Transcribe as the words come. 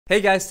Hey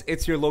guys,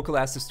 it's your local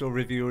asset store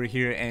reviewer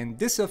here, and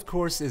this of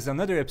course is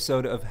another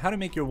episode of how to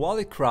make your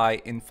wallet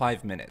cry in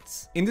 5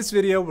 minutes. In this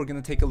video, we're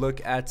going to take a look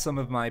at some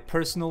of my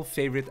personal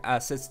favorite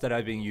assets that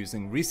I've been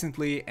using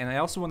recently, and I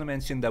also want to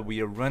mention that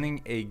we are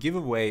running a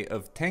giveaway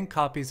of 10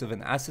 copies of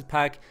an asset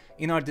pack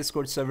in our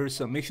Discord server,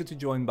 so make sure to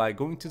join by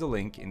going to the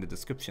link in the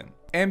description.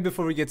 And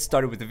before we get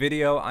started with the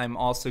video, I'm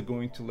also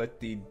going to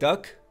let the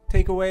duck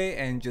take away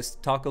and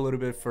just talk a little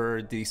bit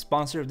for the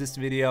sponsor of this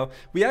video.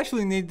 We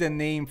actually need the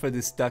name for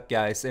this duck,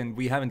 guys, and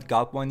we haven't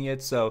got one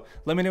yet, so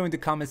let me know in the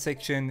comment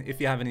section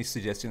if you have any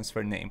suggestions for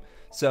a name.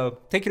 So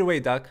take it away,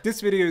 duck. This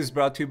video is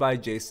brought to you by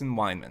Jason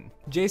Weinman.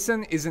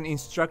 Jason is an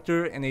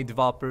instructor and a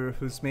developer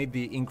who's made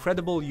the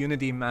incredible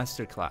Unity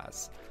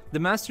Masterclass. The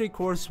Mastery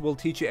course will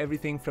teach you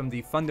everything from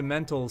the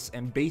fundamentals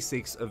and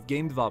basics of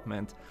game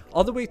development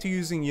all the way to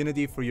using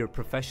Unity for your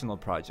professional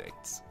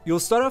projects. You'll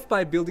start off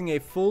by building a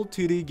full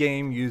 2D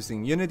game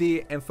using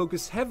Unity and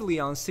focus heavily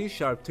on C#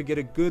 to get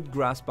a good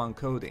grasp on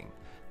coding.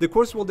 The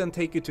course will then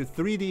take you to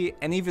 3D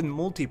and even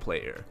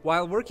multiplayer.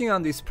 While working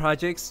on these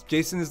projects,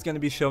 Jason is going to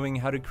be showing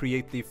how to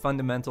create the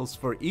fundamentals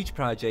for each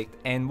project,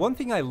 and one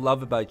thing I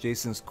love about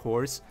Jason's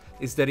course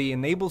is that he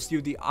enables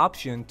you the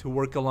option to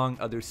work along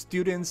other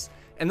students,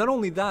 and not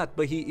only that,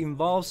 but he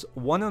involves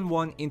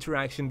one-on-one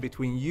interaction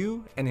between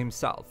you and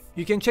himself.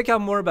 You can check out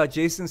more about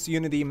Jason's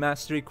Unity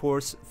Mastery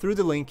course through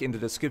the link in the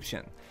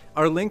description.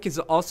 Our link is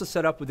also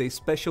set up with a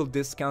special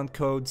discount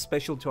code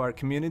special to our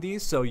community,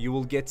 so you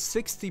will get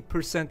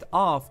 60%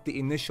 off the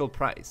initial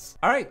price.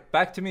 Alright,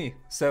 back to me.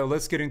 So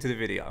let's get into the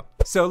video.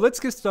 So let's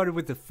get started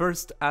with the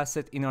first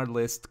asset in our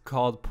list,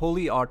 called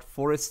Polyart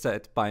Forest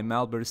Set by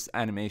Malburst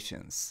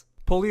Animations.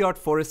 Polyart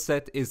Forest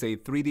Set is a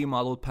 3D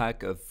model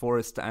pack of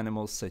forest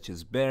animals such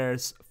as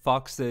bears,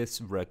 foxes,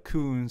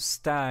 raccoons,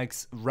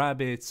 stags,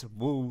 rabbits,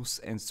 wolves,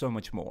 and so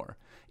much more.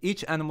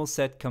 Each animal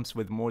set comes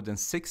with more than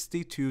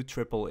 62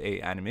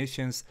 AAA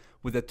animations,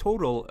 with a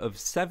total of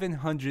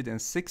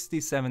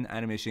 767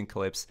 animation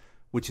clips,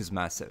 which is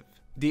massive.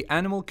 The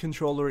animal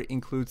controller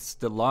includes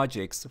the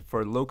logics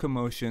for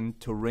locomotion,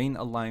 terrain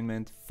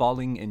alignment,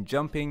 falling and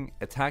jumping,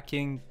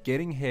 attacking,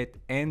 getting hit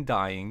and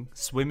dying,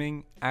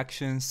 swimming,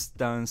 actions,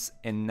 stunts,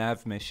 and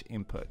nav mesh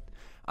input.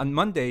 On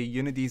Monday,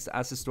 Unity's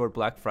Asset Store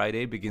Black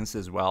Friday begins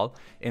as well,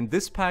 and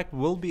this pack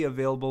will be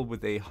available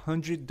with a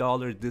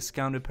 $100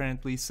 discount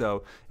apparently,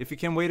 so if you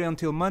can wait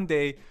until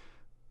Monday,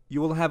 you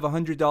will have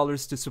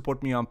 $100 to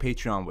support me on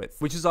Patreon with,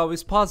 which is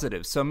always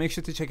positive, so make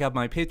sure to check out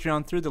my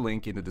Patreon through the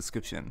link in the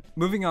description.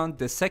 Moving on,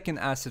 the second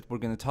asset we're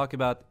going to talk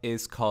about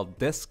is called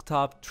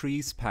Desktop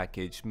Trees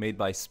Package, made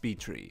by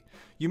SpeedTree.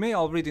 You may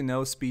already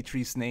know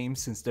SpeedTree's name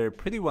since they're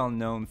pretty well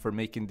known for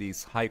making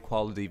these high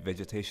quality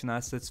vegetation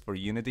assets for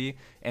Unity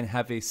and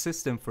have a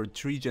system for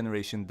tree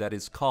generation that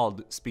is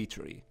called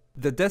SpeedTree.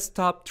 The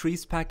Desktop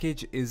Trees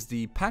package is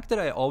the pack that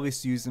I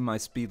always use in my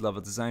speed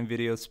level design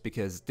videos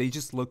because they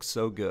just look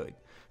so good.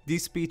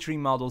 These SpeedTree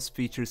models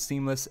feature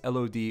seamless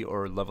LOD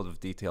or level of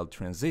detail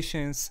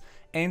transitions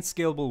and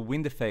scalable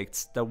wind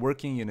effects that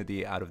work in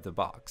Unity out of the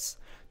box.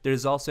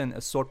 There's also an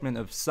assortment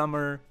of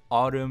summer,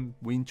 autumn,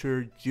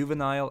 winter,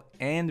 juvenile,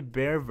 and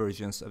bear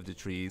versions of the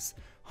trees,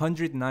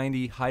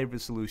 190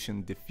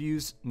 high-resolution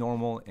diffuse,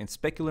 normal, and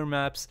specular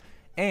maps,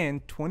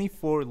 and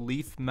 24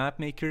 Leaf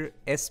Mapmaker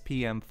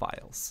SPM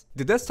files.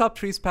 The Desktop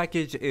Trees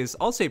package is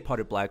also a part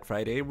of Black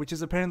Friday, which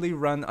is apparently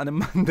run on a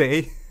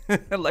Monday.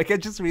 Like, I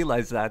just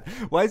realized that.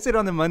 Why is it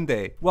on a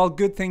Monday? Well,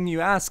 good thing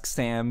you ask,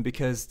 Sam,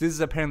 because this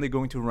is apparently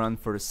going to run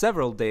for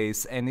several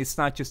days, and it's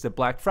not just a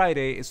Black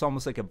Friday, it's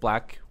almost like a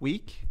Black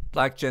Week,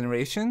 Black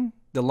Generation,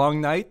 the long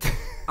night.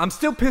 I'm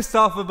still pissed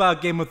off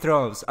about Game of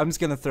Thrones. I'm just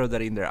gonna throw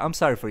that in there. I'm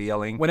sorry for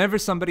yelling. Whenever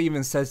somebody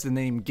even says the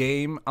name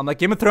game, I'm like,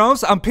 Game of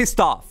Thrones? I'm pissed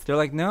off. They're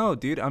like, no,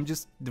 dude, I'm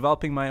just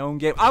developing my own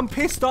game. I'm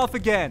pissed off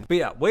again. But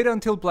yeah, wait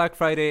until Black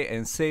Friday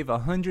and save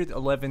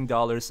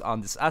 $111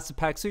 on this asset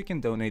pack so you can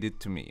donate it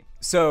to me.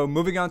 So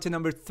moving on to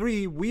number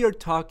 3, we are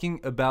talking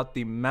about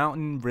the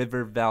Mountain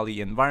River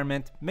Valley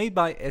environment made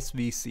by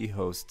SVC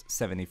Host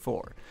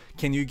 74.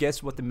 Can you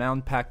guess what the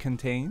mountain pack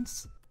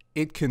contains?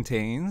 It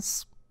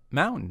contains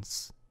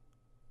mountains.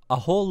 A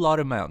whole lot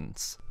of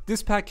mountains.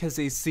 This pack has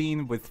a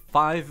scene with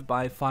 5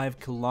 by 5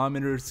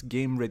 kilometers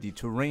game ready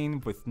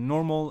terrain with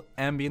normal,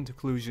 ambient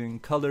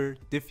occlusion, color,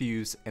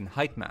 diffuse, and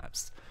height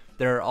maps.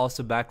 There are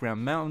also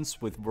background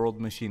mountains with world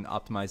machine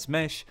optimized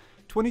mesh,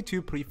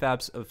 22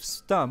 prefabs of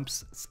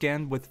stumps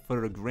scanned with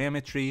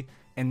photogrammetry,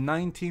 and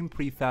 19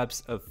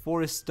 prefabs of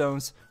forest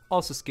stones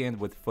also scanned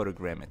with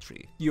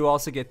photogrammetry. You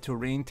also get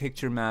terrain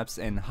texture maps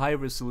and high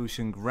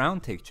resolution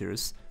ground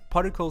textures,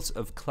 particles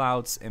of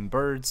clouds and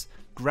birds,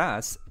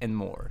 grass, and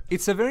more.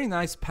 It's a very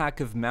nice pack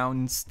of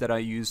mountains that I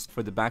used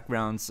for the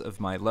backgrounds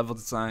of my level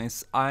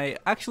designs. I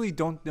actually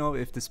don't know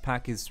if this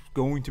pack is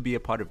going to be a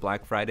part of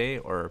Black Friday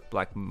or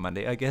Black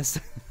Monday, I guess.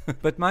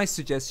 But my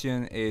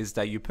suggestion is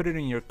that you put it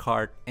in your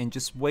cart and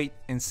just wait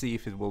and see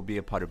if it will be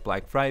a part of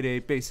Black Friday,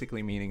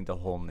 basically meaning the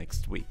whole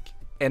next week.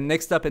 And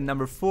next up at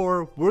number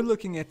 4, we're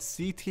looking at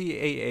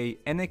CTAA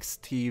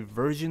NXT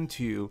version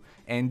 2,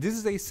 and this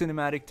is a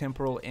cinematic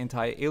temporal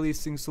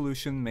anti-aliasing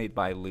solution made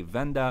by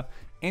Livenda.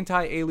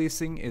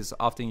 Anti-aliasing is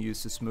often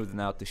used to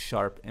smoothen out the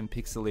sharp and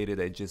pixelated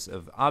edges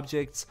of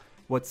objects.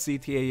 What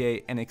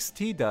CTAA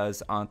NXT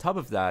does on top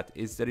of that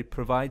is that it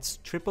provides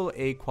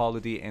AAA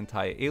quality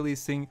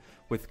anti-aliasing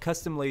with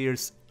custom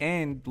layers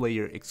and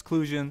layer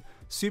exclusion,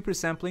 super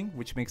sampling,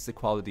 which makes the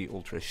quality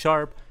ultra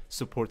sharp,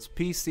 supports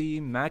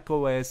PC,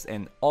 macOS,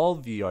 and all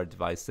VR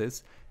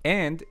devices,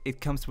 and it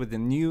comes with a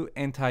new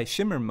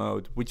anti-shimmer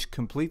mode which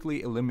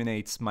completely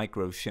eliminates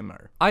micro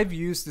shimmer. I've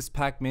used this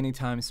pack many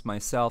times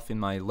myself in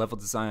my level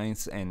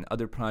designs and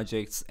other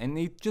projects, and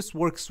it just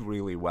works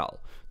really well.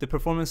 The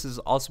performance is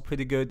also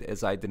pretty good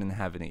as I didn't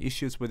have any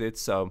issues with it,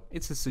 so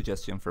it's a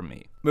suggestion for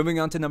me.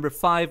 Moving on to number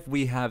 5,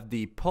 we have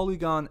the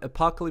Polygon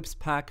Apocalypse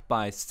Pack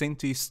by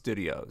Sykoo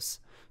Studios.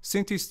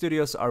 Sykoo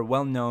Studios are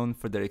well known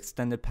for their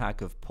extended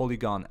pack of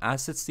Polygon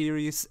asset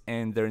series,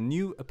 and their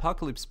new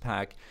Apocalypse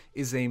pack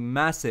is a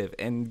massive,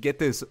 and get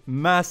this,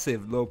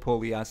 massive low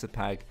poly asset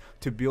pack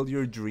to build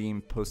your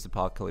dream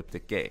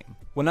post-apocalyptic game.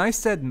 When I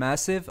said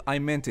massive, I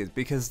meant it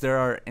because there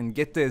are, and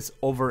get this,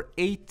 over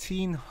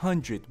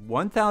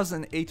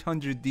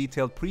 1,800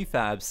 detailed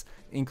prefabs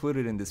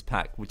included in this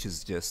pack, which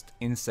is just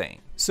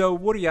insane. So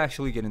what do you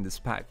actually get in this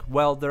pack?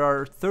 Well, there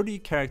are 30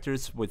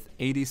 characters with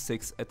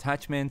 86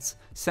 attachments,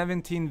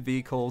 17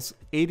 vehicles,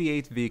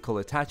 88 vehicle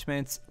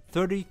attachments,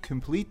 30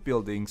 complete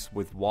buildings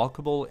with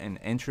walkable and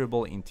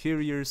enterable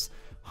interiors,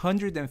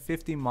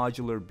 150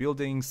 modular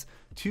buildings,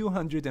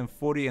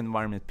 240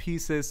 environment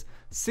pieces,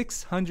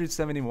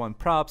 671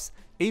 props,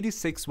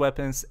 86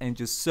 weapons, and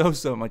just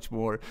so much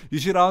more. You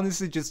should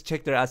honestly just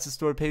check their asset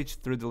store page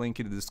through the link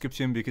in the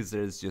description because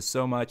there's just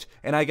so much,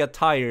 and I got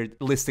tired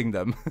listing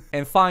them.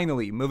 And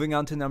finally, moving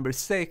on to number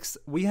 6,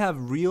 we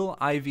have Real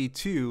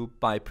IV2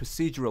 by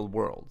Procedural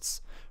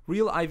Worlds.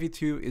 Real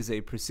IV2 is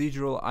a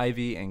procedural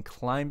IV and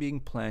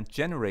climbing plant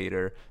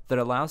generator that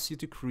allows you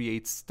to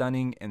create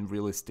stunning and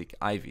realistic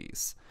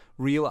IVs.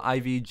 Real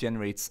IV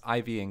generates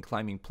IV and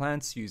climbing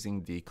plants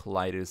using the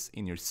colliders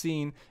in your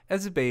scene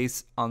as a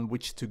base on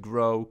which to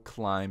grow,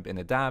 climb, and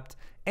adapt,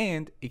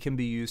 and it can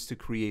be used to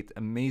create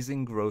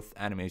amazing growth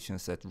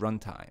animations at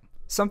runtime.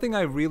 Something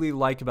I really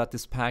like about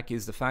this pack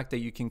is the fact that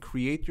you can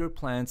create your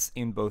plants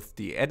in both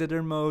the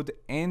editor mode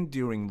and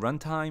during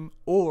runtime,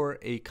 or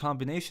a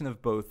combination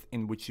of both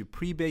in which you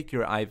pre-bake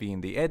your IV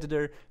in the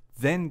editor,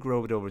 then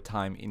grow it over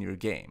time in your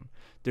game.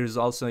 There's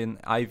also an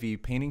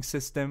IV painting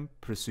system,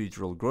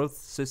 procedural growth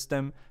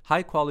system,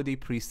 high quality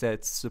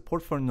presets,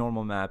 support for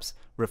normal maps,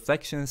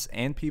 reflections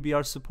and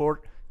PBR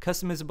support,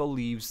 customizable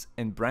leaves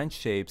and branch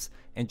shapes,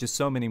 and just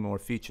so many more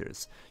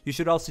features. You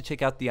should also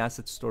check out the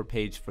asset store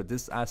page for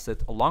this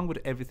asset along with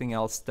everything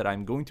else that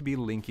I'm going to be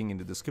linking in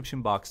the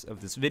description box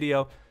of this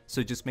video,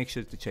 so just make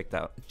sure to check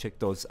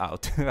those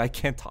out. I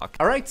can't talk.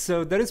 Alright,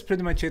 so that is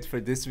pretty much it for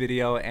this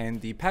video,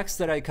 and the packs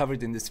that I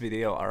covered in this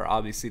video are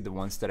obviously the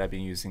ones that I've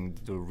been using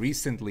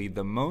recently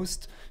the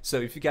most.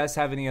 So if you guys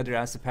have any other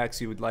asset packs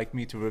you would like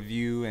me to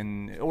review,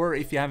 or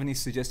if you have any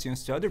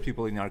suggestions to other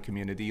people in our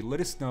community,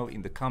 let us know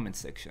in the comment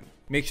section.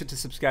 Make sure to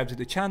subscribe to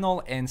the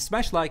channel and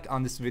smash like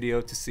on this video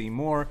to see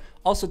more.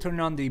 Also turn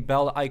on the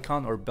bell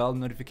icon, or bell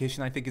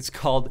notification I think it's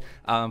called,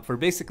 for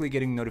basically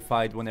getting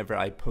notified whenever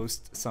I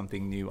post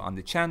something new on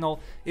the channel.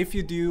 If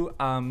you do,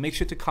 make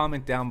sure to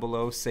comment down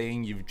below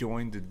saying you've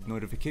joined the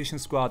notification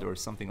squad or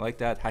something like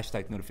that,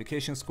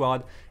 #notification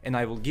squad, and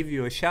I will give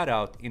you a shout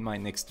out in my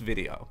next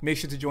video. Make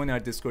sure to join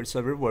our Discord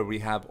server where we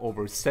have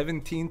over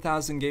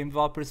 17,000 game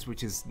developers,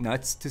 which is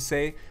nuts to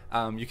say.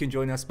 You can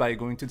join us by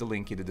going to the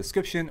link in the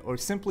description or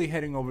simply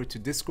heading over to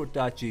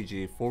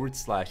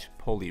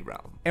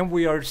discord.gg/polyrealm. And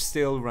we are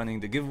still running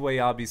the giveaway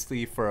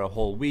obviously for a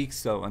whole week,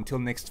 so until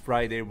next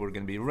Friday we're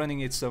going to be running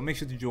it, so make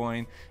sure to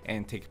join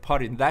and take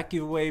part in that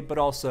giveaway, but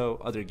also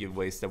other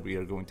giveaways that we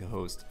are going to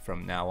host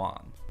from now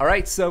on.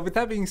 Alright, so with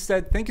that being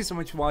said, thank you so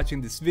much for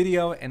watching this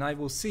video, and I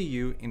will see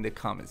you in the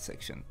comment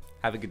section.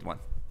 Have a good one.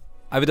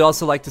 I would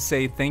also like to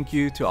say thank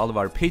you to all of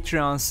our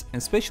Patreons,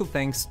 and special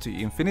thanks to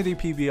Infinity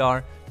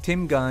PBR,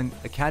 Tim Gunn,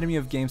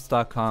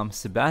 AcademyOfGames.com,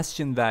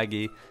 Sebastian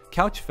Vaggi,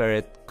 Couch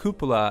Ferret,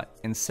 Cupola,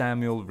 and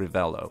Samuel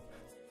Rivello.